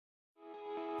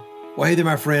Well, hey there,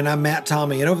 my friend. I'm Matt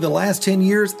Tommey, and over the last 10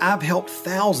 years, I've helped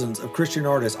thousands of Christian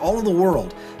artists all over the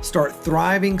world start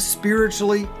thriving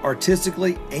spiritually,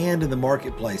 artistically, and in the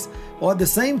marketplace, while at the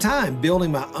same time building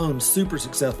my own super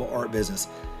successful art business.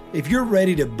 If you're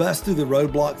ready to bust through the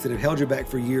roadblocks that have held you back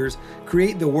for years,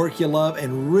 create the work you love,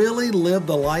 and really live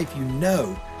the life you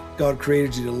know God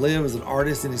created you to live as an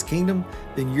artist in His kingdom,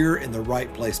 then you're in the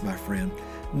right place, my friend.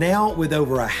 Now, with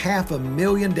over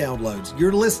 500,000 downloads,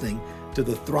 you're listening to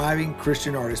the Thriving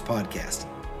Christian Artist Podcast.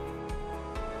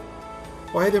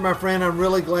 Well, hey there, my friend. I'm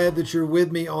really glad that you're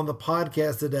with me on the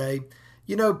podcast today.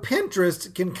 You know,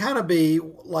 Pinterest can kind of be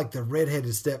like the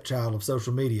redheaded stepchild of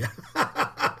social media.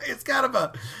 It's kind of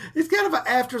an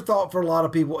afterthought for a lot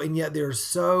of people, and yet there are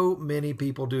so many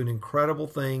people doing incredible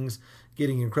things,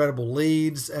 getting incredible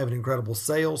leads, having incredible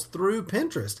sales through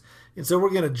Pinterest. And so we're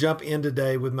going to jump in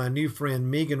today with my new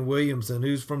friend, Megan Williamson,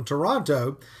 who's from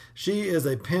Toronto. She is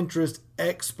a Pinterest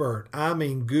expert,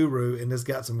 guru, and has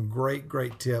got some great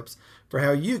tips for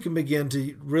how you can begin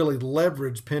to really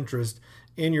leverage Pinterest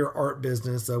in your art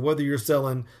business, whether you're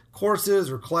selling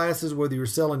courses or classes, whether you're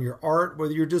selling your art,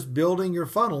 whether you're just building your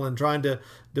funnel and trying to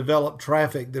develop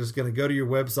traffic that is going to go to your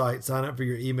website, sign up for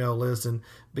your email list, and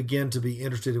begin to be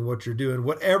interested in what you're doing.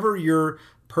 Whatever your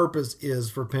purpose is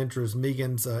for Pinterest,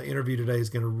 Megan's interview today is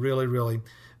going to really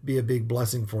be a big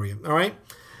blessing for you. All right.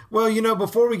 Well, you know,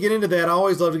 before we get into that, I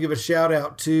always love to give a shout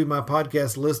out to my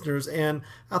podcast listeners. And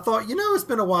I thought, you know, it's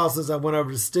been a while since I went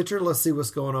over to Stitcher. Let's see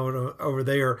what's going on over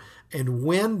there. And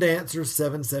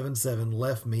WinDancer777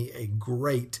 left me a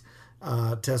great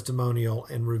testimonial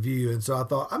and review. And so I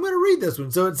thought, I'm going to read this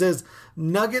one. So it says,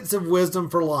 Nuggets of Wisdom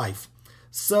for Life.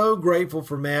 So grateful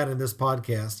for Matt and this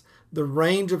podcast. The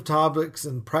range of topics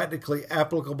and practically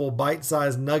applicable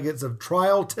bite-sized nuggets of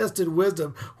trial-tested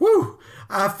wisdom. Whew!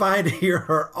 I find here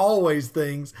are always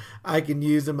things I can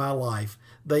use in my life.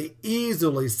 They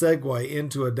easily segue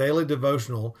into a daily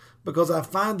devotional because I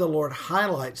find the Lord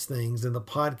highlights things in the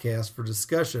podcast for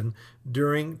discussion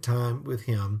during time with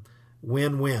Him.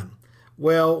 Win-win.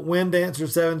 Well,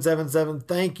 WinDancer777,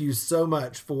 thank you so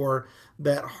much for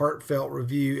that heartfelt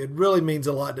review. It really means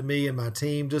a lot to me and my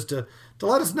team just to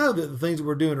let us know that the things that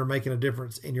we're doing are making a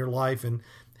difference in your life and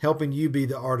helping you be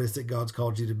the artist that God's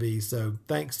called you to be. So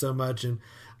thanks so much. And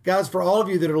guys, for all of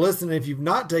you that are listening, if you've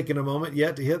not taken a moment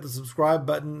yet to hit the subscribe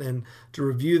button and to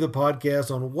review the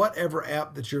podcast on whatever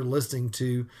app that you're listening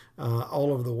to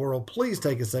all over the world, please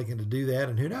take a second to do that.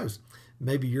 And who knows,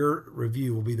 maybe your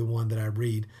review will be the one that I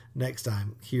read next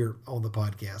time here on the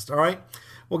podcast. All right.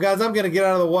 Well, guys, I'm going to get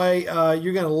out of the way.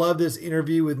 You're going to love this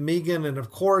interview with Megan. And of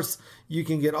course, you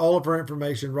can get all of her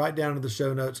information right down in the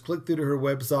show notes. Click through to her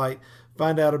website,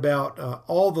 find out about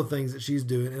all the things that she's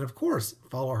doing. And of course,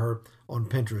 follow her on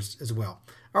Pinterest as well.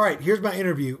 All right, here's my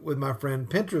interview with my friend,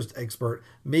 Pinterest expert,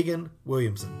 Megan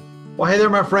Williamson. Well, hey there,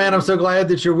 my friend. I'm so glad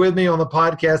that you're with me on the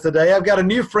podcast today. I've got a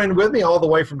new friend with me all the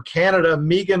way from Canada,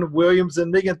 Megan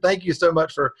Williamson. Megan, thank you so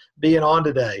much for being on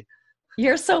today.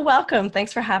 You're so welcome.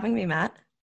 Thanks for having me, Matt.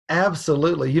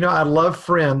 Absolutely. You know, I love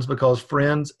friends because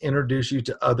friends introduce you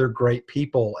to other great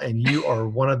people, and you are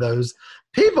one of those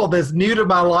people that's new to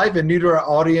my life and new to our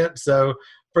audience. So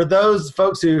for those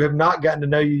folks who have not gotten to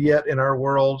know you yet in our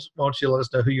world, why don't you let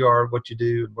us know who you are, what you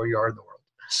do, and where you are in the world?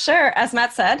 Sure. As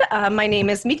Matt said, my name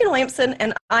is Megan Williamson,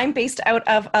 and I'm based out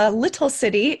of a little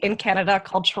city in Canada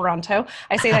called Toronto.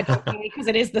 I say that because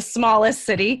it is the smallest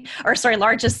city,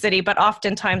 largest city, but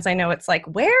oftentimes I know it's like,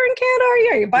 where in Canada are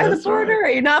you? Are you by the border?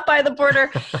 Right. Are you not by the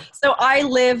border? So I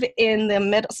live in the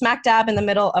middle, smack dab in the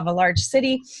middle of a large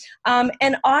city.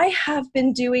 And I have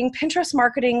been doing Pinterest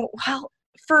marketing,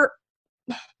 for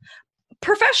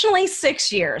professionally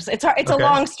 6 years. It's a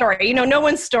long story. You know, no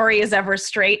one's story is ever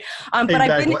straight. But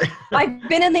exactly. I've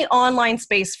been in the online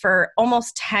space for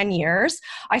almost 10 years.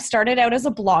 I started out as a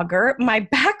blogger. My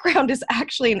background is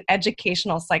actually in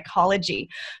educational psychology.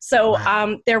 So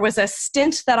there was a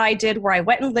stint that I did where I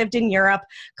went and lived in Europe.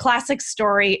 Classic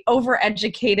story,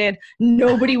 overeducated.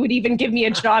 Nobody would even give me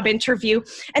a job interview.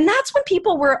 And that's when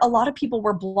a lot of people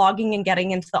were blogging and getting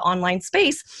into the online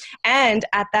space. And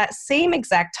at that same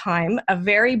exact time, a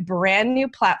very brand new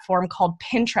platform called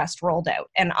Pinterest rolled out,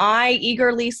 and I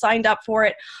eagerly signed up for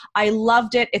it. I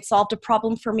loved it. It solved a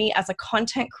problem for me as a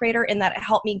content creator in that it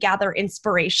helped me gather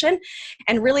inspiration.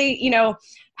 And really, you know,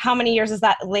 how many years is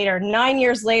that later? 9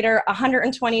 years later,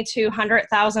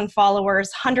 100,000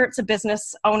 followers, hundreds of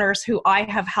business owners who I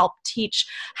have helped teach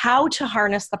how to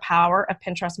harness the power of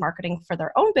Pinterest marketing for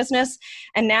their own business.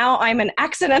 And now I'm an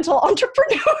accidental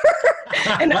entrepreneur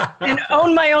and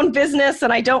own my own business,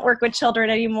 and I don't work with children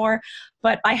anymore,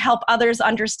 but I help others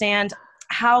understand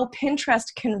how Pinterest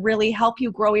can really help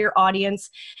you grow your audience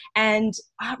and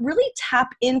really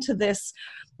tap into this.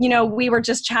 We were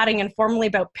just chatting informally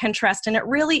about Pinterest, and it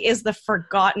really is the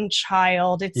forgotten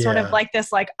child. It's sort of like this,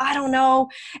 I don't know.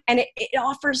 And it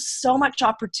offers so much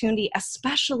opportunity,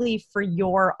 especially for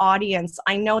your audience.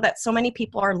 I know that so many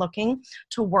people are looking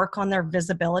to work on their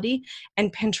visibility,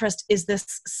 and Pinterest is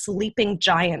this sleeping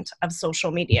giant of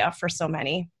social media for so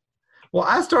many. Well,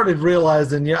 I started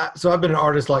realizing, so I've been an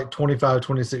artist like 25,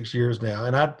 26 years now,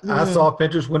 and I saw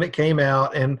Pinterest when it came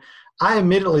out, and I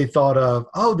immediately thought of,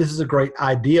 this is a great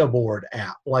idea board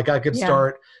app. Like I could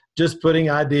start just putting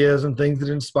ideas and things that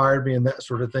inspired me and that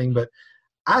sort of thing. But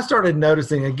I started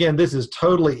noticing, again, this is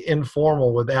totally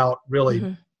informal without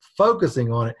really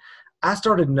focusing on it. I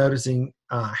started noticing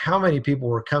how many people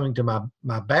were coming to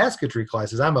my basketry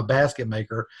classes. I'm a basket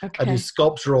maker. Okay. I do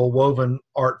sculptural woven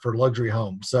art for luxury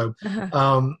homes. So,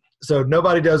 so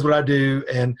nobody does what I do.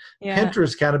 And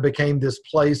Pinterest kind of became this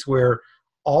place where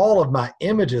all of my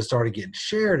images started getting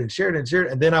shared and shared and shared.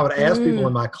 And then I would ask people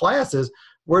in my classes,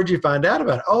 where'd you find out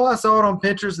about it? Oh, I saw it on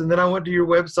Pinterest, and then I went to your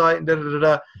website and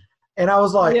da-da-da-da. And I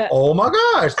was like, oh my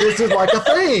gosh, this is like a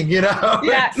thing,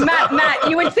 Yeah,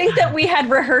 Matt, you would think that we had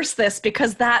rehearsed this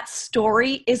because that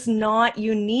story is not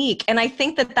unique. And I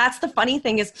think that that's the funny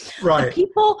thing is the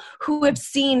people who have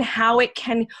seen how it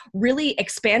can really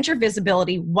expand your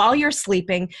visibility while you're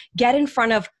sleeping, get in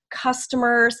front of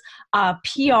customers,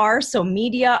 PR, so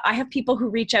media. I have people who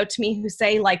reach out to me who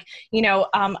say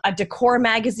a decor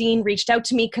magazine reached out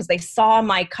to me because they saw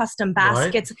my custom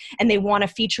baskets and they want to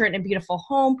feature it in a beautiful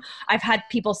home. I've had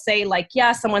people say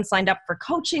someone signed up for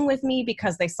coaching with me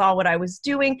because they saw what I was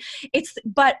doing.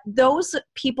 But those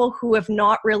people who have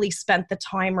not really spent the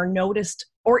time or noticed,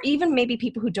 or even maybe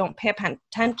people who don't pay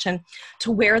attention to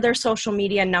where their social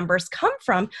media numbers come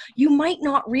from, you might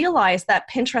not realize that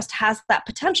Pinterest has that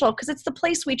potential because it's the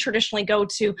place we traditionally go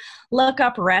to look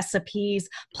up recipes,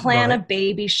 plan a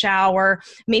baby shower,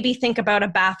 maybe think about a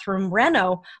bathroom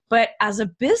reno. But as a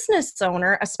business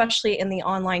owner, especially in the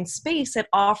online space, it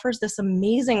offers this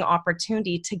amazing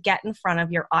opportunity to get in front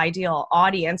of your ideal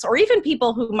audience, or even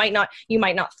people who you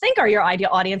might not think are your ideal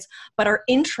audience, but are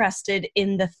interested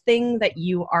in the thing that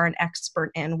you are an expert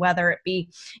in, whether it be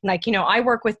I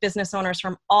work with business owners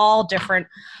from all different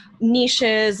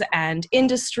niches and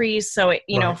industries. So,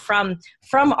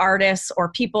 from artists or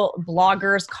people,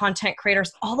 bloggers, content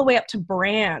creators, all the way up to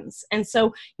brands. And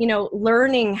so,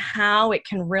 learning how it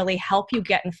can really help you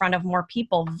get in front of more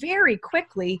people very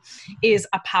quickly is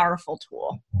a powerful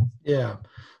tool. Yeah.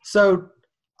 So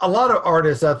a lot of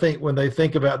artists, I think, when they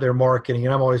think about their marketing,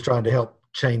 and I'm always trying to help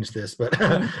change this, but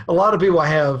a lot of people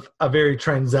have a very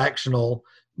transactional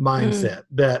mindset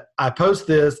that I post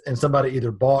this and somebody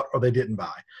either bought or they didn't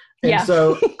buy. And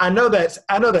so I know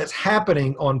that's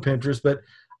happening on Pinterest, but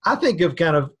I think of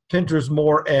kind of Pinterest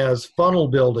more as funnel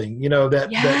building,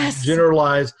 that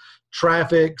generalized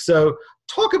traffic. So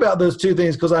talk about those two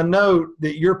things, because I know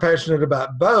that you're passionate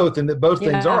about both and that both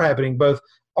things are happening, both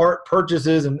art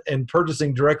purchases and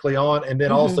purchasing directly on, and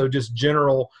then also just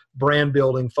general brand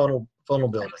building, funnel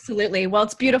building. Absolutely. Well,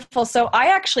 it's beautiful. So I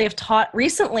actually have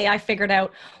recently I figured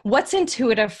out what's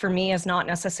intuitive for me is not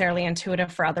necessarily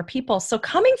intuitive for other people. So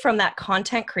coming from that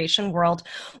content creation world,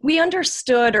 we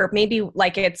understood, or maybe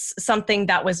it's something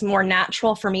that was more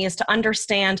natural for me, is to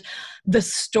understand the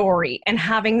story and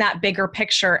having that bigger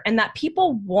picture, and that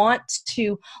people want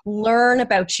to learn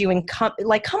about you and come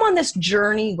on this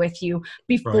journey with you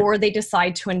before they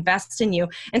decide to invest in you.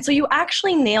 And so you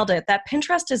actually nailed it, that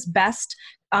Pinterest is best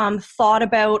thought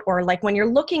about, or when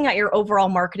you're looking at your overall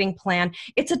marketing plan,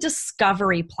 it's a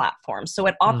discovery platform. So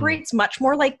it operates much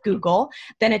more like Google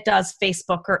than it does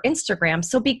Facebook or Instagram.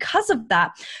 So because of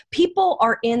that, people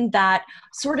are in that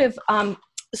sort of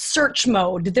search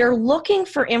mode. They're looking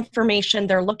for information.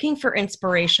 They're looking for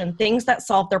inspiration, things that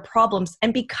solve their problems.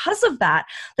 And because of that,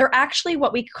 they're actually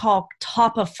what we call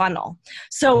top of funnel.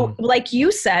 So like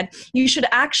you said, you should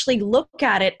actually look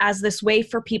at it as this way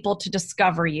for people to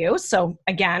discover you. So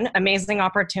again, amazing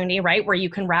opportunity, right? Where you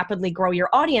can rapidly grow your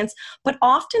audience, but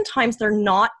oftentimes they're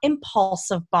not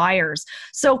impulsive buyers.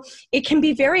 So it can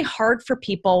be very hard for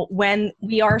people when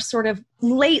we are sort of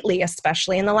lately,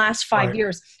 especially in the last 5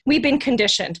 years, we've been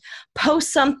conditioned.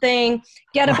 Post something,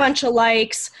 get a bunch of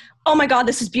likes. Oh my God,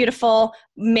 this is beautiful.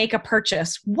 Make a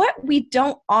purchase. What we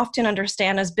don't often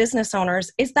understand as business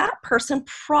owners is that person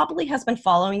probably has been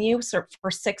following you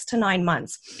for 6 to 9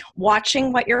 months,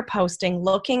 watching what you're posting,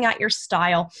 looking at your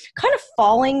style, kind of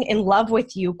falling in love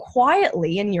with you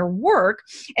quietly in your work,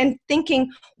 and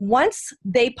thinking, once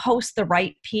they post the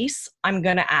right piece, I'm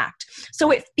going to act. So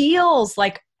it feels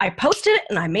like I posted it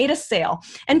and I made a sale.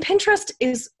 And Pinterest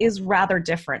is rather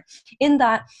different in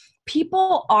that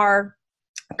people are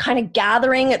kind of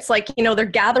gathering. It's like, they're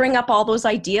gathering up all those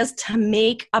ideas to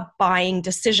make a buying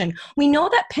decision. We know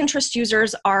that Pinterest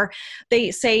users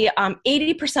they say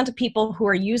 80% of people who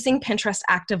are using Pinterest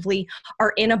actively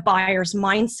are in a buyer's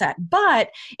mindset, but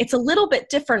it's a little bit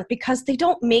different because they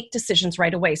don't make decisions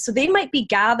right away. So they might be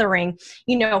gathering,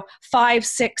 5,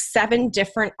 6, 7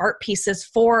 different art pieces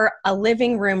for a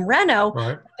living room reno.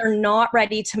 Right. They're not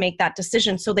ready to make that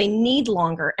decision. So they need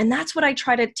longer. And that's what I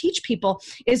try to teach people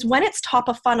is when it's top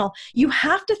of funnel, you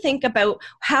have to think about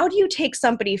how do you take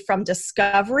somebody from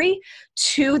discovery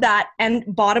to that and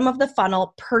bottom of the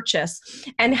funnel purchase.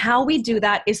 And how we do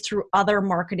that is through other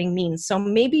marketing means. So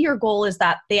maybe your goal is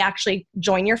that they actually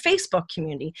join your Facebook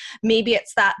community. Maybe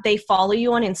it's that they follow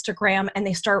you on Instagram and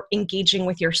they start engaging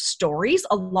with your stories.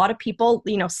 A lot of people,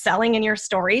 selling in your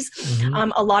stories.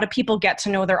 Mm-hmm. A lot of people get to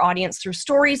know their audience through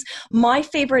stories. My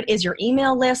favorite is your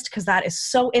email list because that is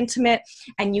so intimate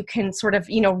and you can sort of,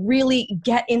 really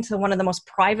get into one of the most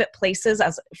private places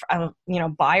as,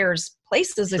 buyers'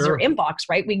 places is your inbox,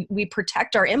 right? We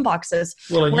protect our inboxes.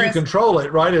 Well, and you control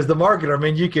it, right? As the marketer, I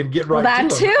mean, you can get right that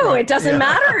to too. Right? It doesn't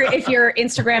matter if your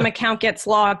Instagram account gets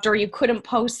locked or you couldn't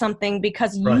post something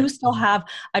because you still have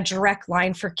a direct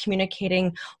line for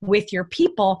communicating with your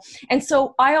people. And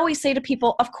so I always say to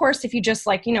people, of course, if you just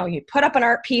you put up an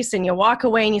art piece and you walk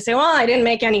away and you say, well, I didn't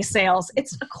make any sales.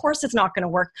 Of course it's not going to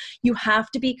work. You have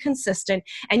to be consistent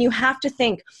and you have to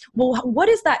think, well, what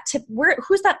is that tip?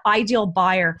 Who's that ideal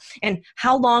buyer? And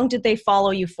how long did they follow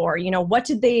you for? What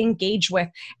did they engage with?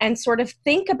 And sort of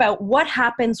think about what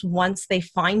happens once they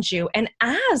find you. And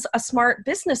as a smart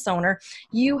business owner,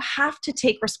 you have to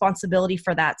take responsibility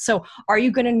for that. So are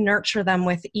you going to nurture them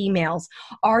with emails?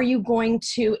 Are you going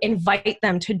to invite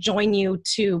them to join you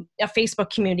to a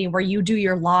Facebook community where you do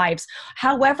your lives?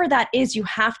 However that is, you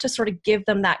have to sort of give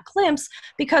them that glimpse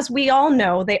because we all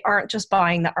know they aren't just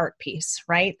buying the art piece,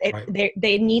 right?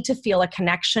 They need to feel a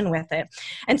connection with it.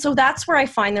 And so that's where I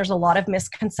find there's a lot of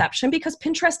misconception because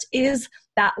Pinterest is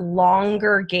that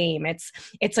longer game.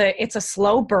 It's a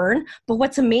slow burn, but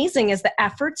what's amazing is the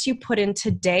efforts you put in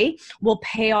today will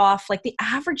pay off. Like the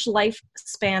average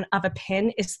lifespan of a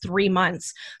pin is 3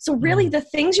 months. So really the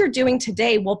things you're doing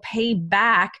today will pay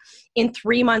back in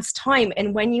 3 months' time.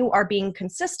 And when you are being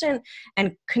consistent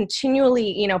and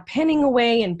continually, pinning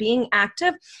away and being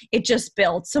active, it just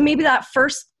builds. So maybe that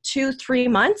first 2-3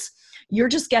 months, you're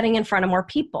just getting in front of more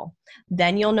people.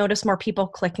 Then you'll notice more people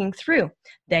clicking through.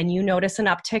 Then you notice an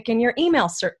uptick in your email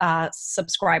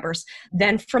subscribers.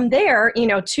 Then from there,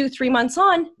 2-3 months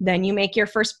on, then you make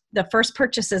the first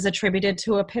purchases attributed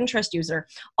to a Pinterest user.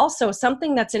 Also,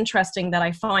 something that's interesting that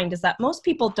I find is that most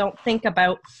people don't think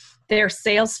about their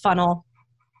sales funnel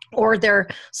or their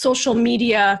social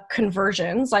media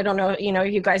conversions. I don't know,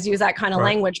 you guys use that kind of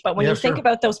language, but when you think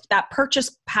about that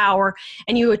purchase power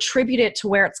and you attribute it to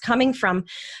where it's coming from,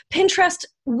 Pinterest,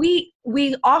 we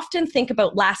often think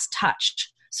about last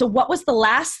touch. So what was the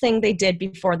last thing they did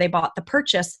before they bought the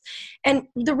purchase? And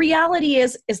the reality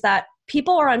is that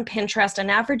people are on Pinterest, an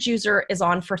average user is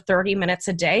on for 30 minutes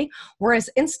a day, whereas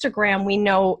Instagram, we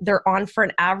know they're on for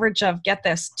an average of, get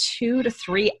this, 2 to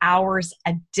 3 hours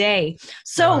a day.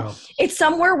 So It's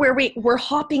somewhere where we're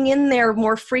hopping in there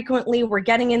more frequently, we're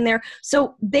getting in there.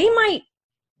 So they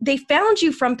found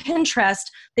you from Pinterest,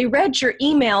 they read your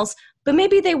emails, but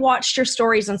maybe they watched your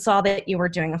stories and saw that you were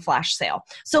doing a flash sale.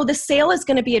 So the sale is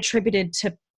going to be attributed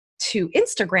to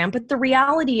Instagram, but the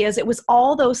reality is it was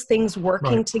all those things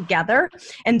working together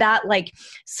and that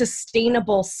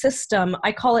sustainable system.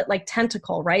 I call it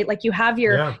tentacle, right? You have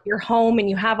your home and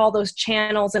you have all those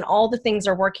channels and all the things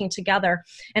are working together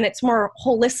and it's more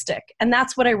holistic. And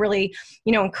that's what I really,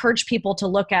 encourage people to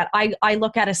look at. I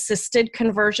look at assisted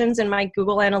conversions in my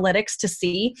Google Analytics to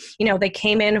see, they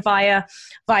came in via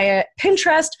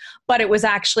Pinterest, but it was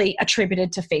actually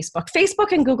attributed to Facebook.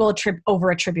 Facebook and Google over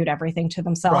attribute everything to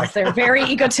themselves. Right. They're very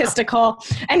egotistical.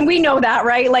 And we know that,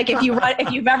 right?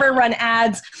 If you've ever run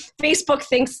ads, Facebook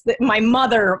thinks that my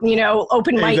mother,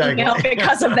 opened my email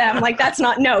because of them.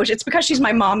 It's because she's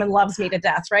my mom and loves me to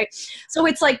death, right? So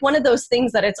it's one of those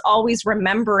things that it's always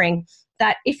remembering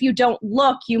that if you don't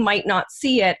look, you might not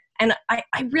see it. And I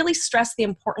really stress the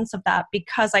importance of that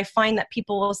because I find that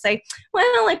people will say, well,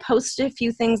 I posted a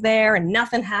few things there and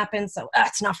nothing happened, so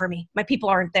it's not for me. My people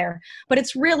aren't there. But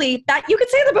it's really that you could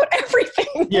say that about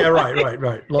everything. Yeah,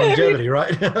 right. Longevity,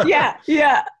 right?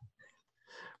 Yeah.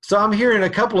 So I'm hearing a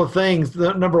couple of things.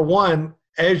 Number one,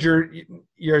 as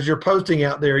you're posting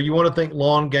out there, you want to think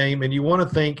long game and you want to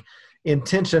think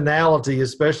intentionality,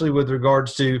 especially with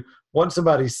regards to once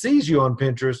somebody sees you on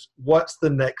Pinterest, what's the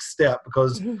next step?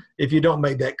 Because if you don't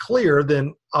make that clear,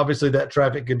 then obviously that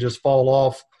traffic can just fall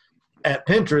off at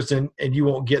Pinterest and you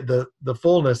won't get the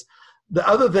fullness. The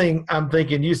other thing I'm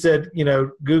thinking, you said,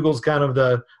 Google's kind of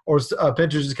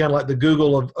Pinterest is kind of like the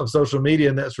Google of social media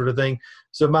and that sort of thing.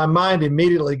 So my mind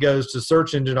immediately goes to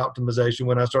search engine optimization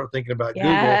when I start thinking about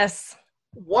yes.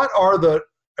 Google. What are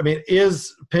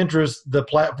is Pinterest the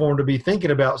platform to be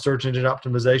thinking about search engine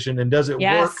optimization, and does it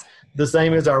work the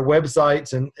same as our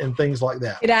websites and things like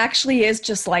that? It actually is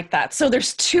just like that. So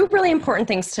there's two really important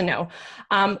things to know.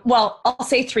 Well, I'll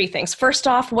say three things. First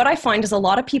off, what I find is a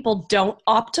lot of people don't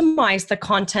optimize the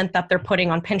content that they're putting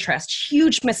on Pinterest.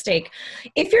 Huge mistake.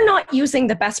 If you're not using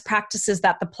the best practices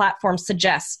that the platform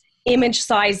suggests, image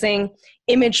sizing,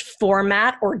 image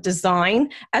format or design,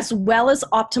 as well as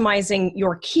optimizing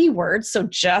your keywords. So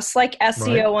just like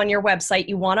SEO on your website,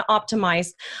 you want to optimize.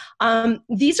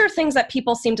 These are things that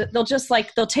people they'll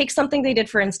take something they did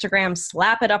for Instagram,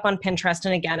 slap it up on Pinterest,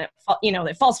 and again,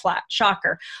 it falls flat.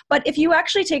 Shocker. But if you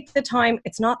actually take the time,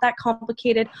 it's not that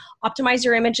complicated. Optimize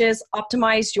your images,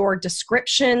 optimize your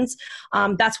descriptions.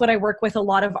 That's what I work with a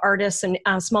lot of artists and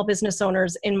small business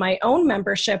owners in my own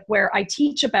membership, where I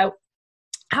teach about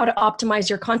how to optimize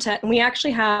your content. And we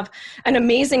actually have an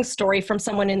amazing story from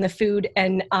someone in the food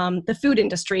and the food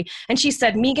industry. And she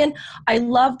said, Megan, I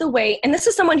love the way, and this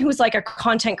is someone who's like a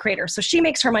content creator. So she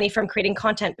makes her money from creating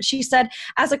content. But she said,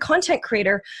 as a content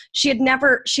creator, she'd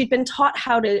been taught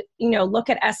how to, look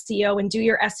at SEO and do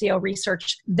your SEO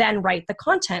research, then write the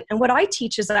content. And what I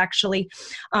teach is actually,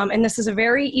 and this is a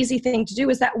very easy thing to do,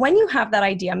 is that when you have that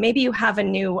idea, maybe you have a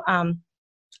new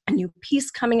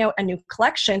piece coming out, a new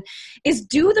collection, is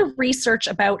do the research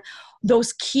about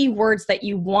those keywords that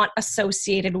you want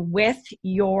associated with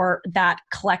that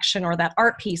collection or that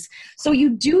art piece. So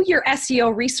you do your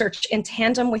SEO research in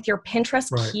tandem with your Pinterest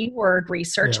keyword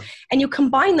research, and you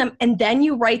combine them, and then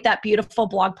you write that beautiful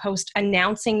blog post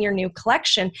announcing your new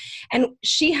collection. And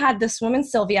this woman,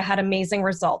 Sylvia, had amazing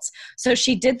results. So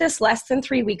she did this less than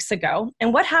 3 weeks ago.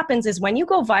 And what happens is when you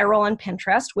go viral on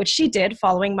Pinterest, which she did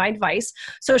following my advice,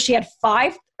 so she had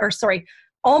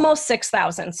almost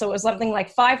 6,000. So it was something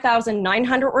like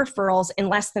 5,900 referrals in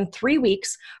less than 3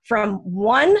 weeks from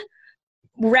one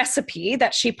recipe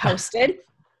that she posted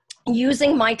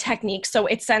using my technique. So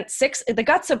it sent the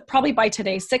guts of probably by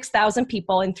today, 6,000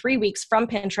 people in 3 weeks from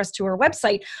Pinterest to her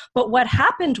website. But what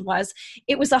happened was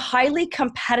it was a highly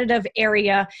competitive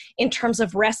area in terms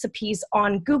of recipes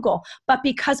on Google. But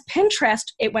because Pinterest,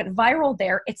 it went viral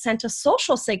there, it sent a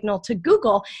social signal to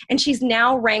Google, and she's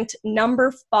now ranked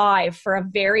number 5 for a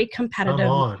very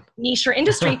competitive niche or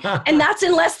industry. And that's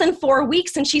in less than 4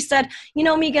 weeks. And she said,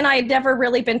 Megan, I had never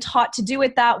really been taught to do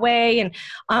it that way.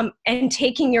 And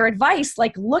taking your advice,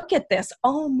 like, look at this.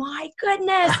 Oh my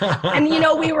goodness. And,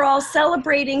 we were all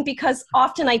celebrating, because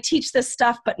often I teach this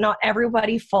stuff, but not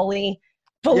everybody fully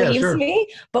believes me.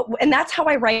 And that's how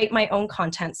I write my own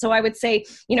content. So I would say,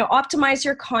 optimize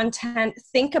your content,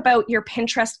 think about your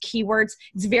Pinterest keywords.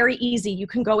 It's very easy. You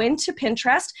can go into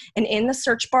Pinterest, and in the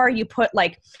search bar, you put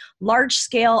like large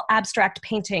scale abstract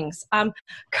paintings,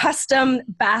 custom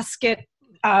basket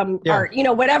art,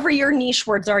 whatever your niche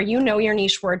words are, your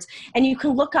niche words, and you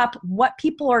can look up what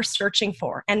people are searching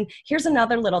for. And here's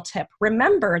another little tip.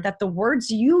 Remember that the words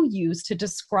you use to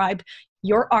describe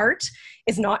your art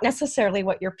is not necessarily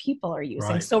what your people are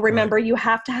using. So remember, you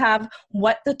have to have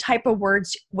what the type of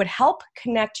words would help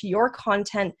connect your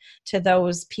content to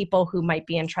those people who might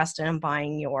be interested in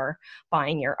buying your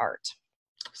art.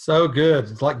 So good.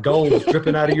 It's like gold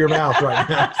dripping out of your mouth right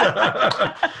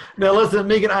now. Now, listen,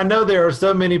 Megan, I know there are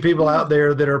so many people out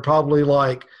there that are probably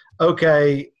like,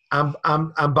 okay, I'm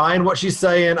buying what she's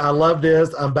saying. I love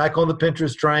this. I'm back on the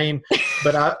Pinterest train,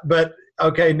 but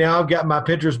okay, now I've got my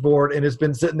Pinterest board and it's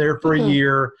been sitting there for a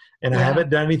year and I haven't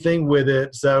done anything with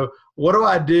it. So what do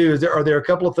I do? Are there a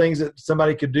couple of things that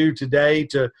somebody could do today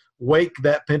to wake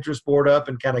that Pinterest board up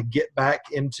and kind of get back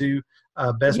into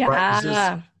best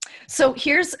practices? So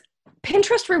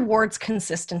Pinterest rewards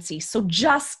consistency. So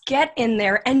just get in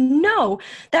there and know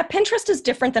that Pinterest is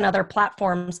different than other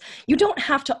platforms. You don't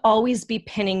have to always be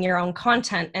pinning your own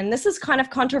content. And this is kind of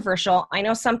controversial. I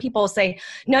know some people say,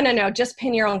 no, just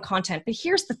pin your own content. But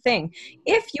here's the thing.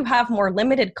 If you have more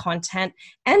limited content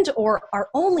and or are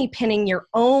only pinning your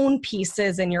own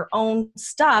pieces and your own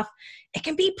stuff, it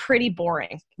can be pretty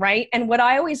boring, right? And what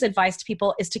I always advise to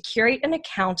people is to curate an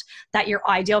account that your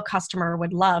ideal customer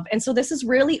would love. And so this is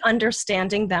really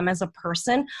understanding them as a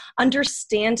person,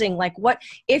 understanding like what,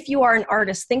 if you are an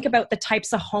artist, think about the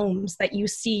types of homes that you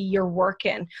see your work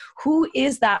in. Who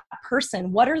is that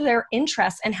person? What are their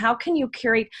interests? And how can you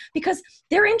curate? Because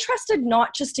they're interested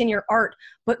not just in your art,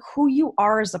 but who you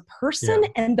are as a person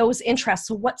and those interests.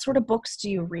 So what sort of books do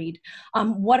you read?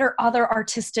 What are other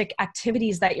artistic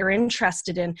activities that you're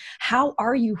interested in? How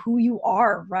are you who you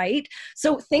are, right?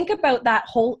 So think about that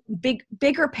whole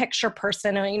bigger picture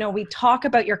person. You know, we talk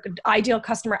about your ideal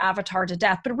customer avatar to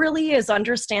death, but it really is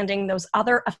understanding those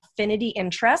other affinity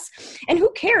interests. And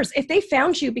who cares if they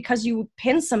found you because you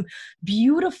pinned some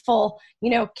beautiful, you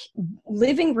know,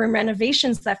 living room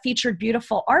renovations that featured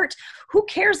beautiful art? Who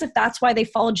cares if that's why they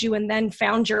followed you and then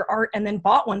found your art and then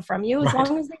bought one from you, as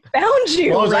long as they found you.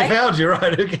 As long as they found you,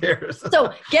 right? Who cares?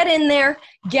 So get in there,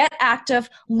 get active,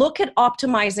 look at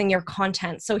optimizing your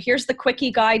content. So here's the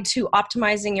quickie guide to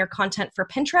optimizing your content for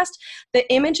Pinterest.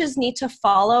 The images need to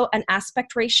follow an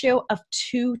aspect ratio of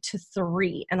 2 to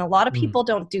 3. And a lot of people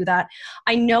don't do that.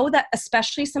 I know that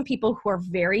especially some people who are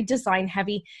very design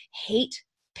heavy hate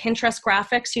Pinterest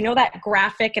graphics, you know, that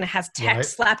graphic and it has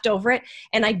text slapped over it.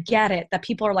 And I get it that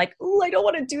people are like, oh, I don't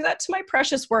want to do that to my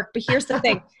precious work. But here's the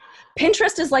thing.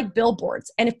 Pinterest is like billboards.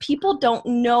 And if people don't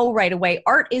know right away,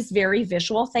 art is very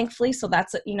visual, thankfully. So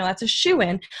that's a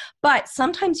shoo-in. But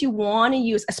sometimes you want to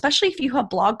use, especially if you have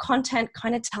blog content,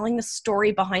 kind of telling the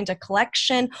story behind a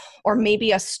collection, or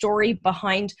maybe a story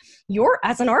behind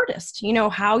as an artist, you know,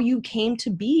 how you came to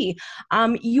be.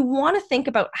 You want to think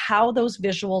about how those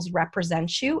visuals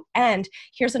represent you. And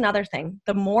here's another thing.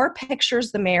 The more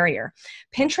pictures, the merrier.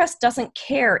 Pinterest doesn't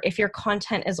care if your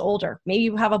content is older. Maybe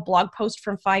you have a blog post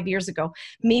from 5 years ago.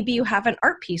 Maybe you have an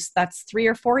art piece that's 3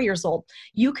 or 4 years old.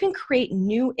 You can create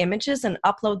new images and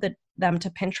upload them to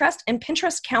Pinterest, and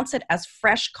Pinterest counts it as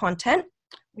fresh content,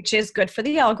 which is good for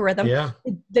the algorithm.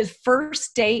 The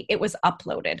first day it was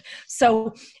uploaded.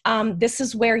 So this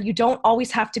is where you don't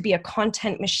always have to be a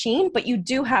content machine, but you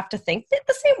do have to think that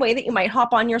the same way that you might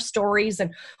hop on your stories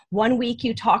and 1 week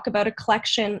you talk about a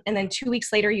collection and then 2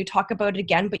 weeks later you talk about it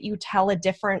again, but you tell a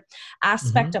different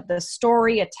aspect of the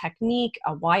story, a technique,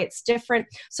 why it's different.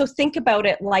 So think about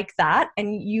it like that,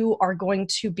 and you are going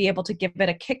to be able to give it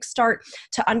a kickstart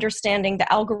to understanding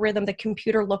the algorithm. The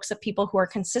computer looks at people who are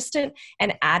consistent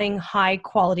and adding high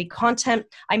quality content.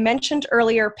 I mentioned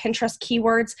earlier Pinterest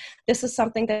keywords. This is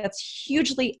something that's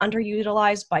hugely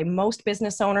underutilized by most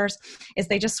business owners, is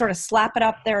they just sort of slap it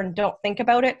up there and don't think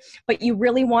about it. But you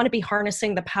really want to be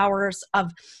harnessing the powers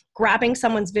of grabbing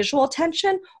someone's visual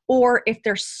attention, or if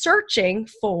they're searching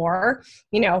for,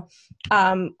 you know,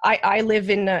 I live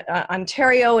in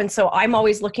Ontario, and so I'm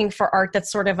always looking for art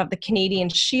that's sort of the Canadian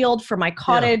shield for my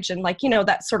cottage and like, you know,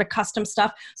 that sort of custom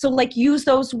stuff. So like use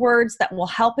those words that will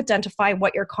help identify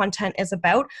what your content is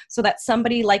about, so that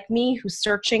somebody like me who's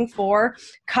searching for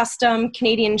custom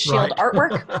Canadian shield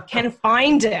artwork can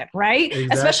find it, right? Exactly.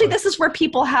 Especially this is where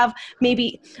people have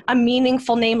maybe a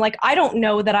meaningful name. Like I don't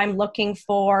know that I'm looking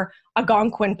for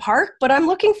Algonquin Park, but I'm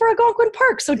looking for Algonquin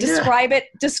Park. So describe it,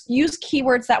 just use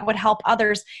keywords that would help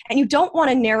others. And you don't want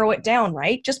to narrow it down,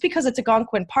 right? Just because it's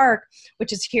Algonquin Park,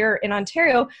 which is here in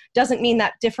Ontario, doesn't mean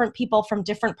that different people from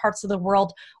different parts of the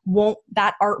world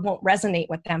that art won't resonate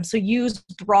with them. So use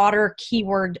broader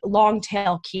keyword, long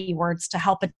tail keywords to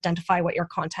help identify what your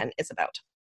content is about.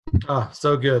 Oh,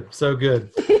 so good. So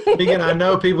good. Megan, I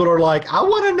know people are like, I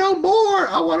want to know more.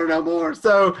 I want to know more.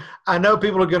 So I know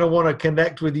people are going to want to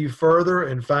connect with you further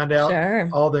and find out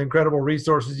all the incredible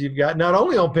resources you've got, not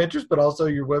only on Pinterest, but also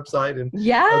your website and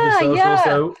other socials.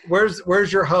 So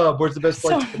where's your hub? Where's the best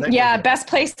place to connect? Best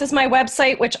place is my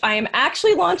website, which I am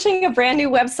actually launching a brand new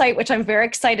website, which I'm very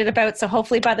excited about. So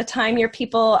hopefully by the time your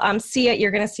people see it,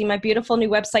 you're going to see my beautiful new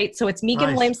website. So it's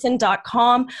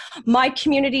meganwilliamson.com. My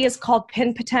community is called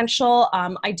Pin Potential.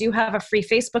 I do have a free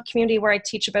Facebook community where I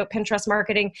teach about Pinterest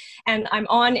marketing, and I'm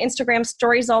on Instagram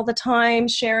stories all the time,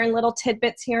 sharing little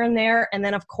tidbits here and there. And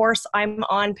then of course I'm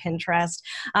on Pinterest.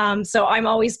 So I'm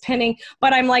always pinning,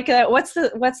 but I'm like, what's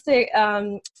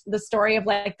the story of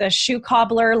like the shoe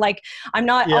cobbler? Like I'm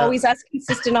not always as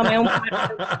consistent on my own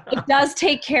platform. It does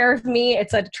take care of me.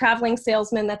 It's a traveling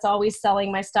salesman that's always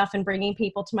selling my stuff and bringing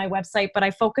people to my website, but I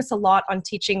focus a lot on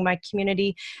teaching my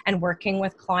community and working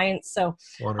with clients. So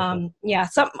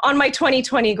so on my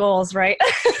 2020 goals, right?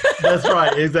 That's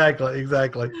right. Exactly.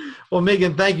 Well,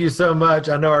 Megan, thank you so much.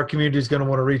 I know our community is going to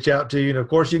want to reach out to you. And of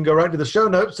course, you can go right to the show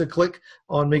notes to click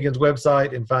on Megan's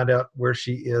website and find out where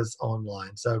she is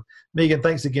online. So Megan,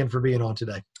 thanks again for being on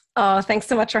today. Oh, thanks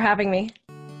so much for having me.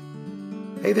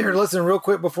 Hey there, listen, real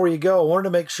quick before you go, I wanted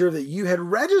to make sure that you had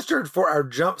registered for our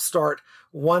Jumpstart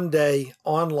one-day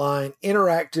online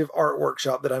interactive art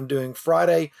workshop that I'm doing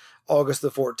Friday, August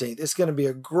the 14th. It's going to be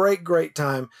a great, great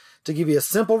time to give you a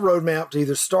simple roadmap to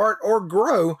either start or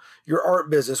grow your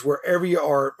art business wherever you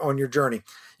are on your journey.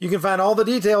 You can find all the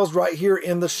details right here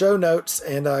in the show notes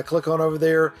and click on over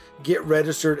there, get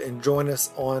registered, and join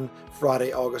us on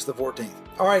Friday, August the 14th.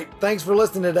 All right, thanks for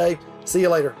listening today. See you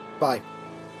later. Bye.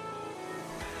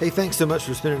 Hey, thanks so much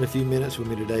for spending a few minutes with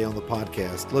me today on the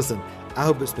podcast. Listen, I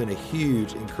hope it's been a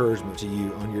huge encouragement to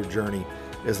you on your journey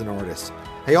as an artist.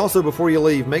 Hey, also, before you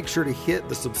leave, make sure to hit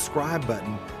the subscribe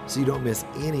button so you don't miss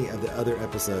any of the other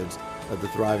episodes of the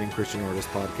Thriving Christian Artist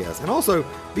podcast. And also,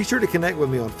 be sure to connect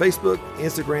with me on Facebook,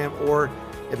 Instagram, or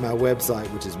at my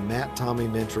website, which is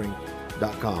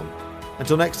matttommeymentoring.com.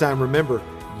 Until next time, remember,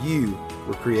 you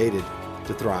were created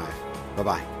to thrive.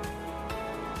 Bye-bye.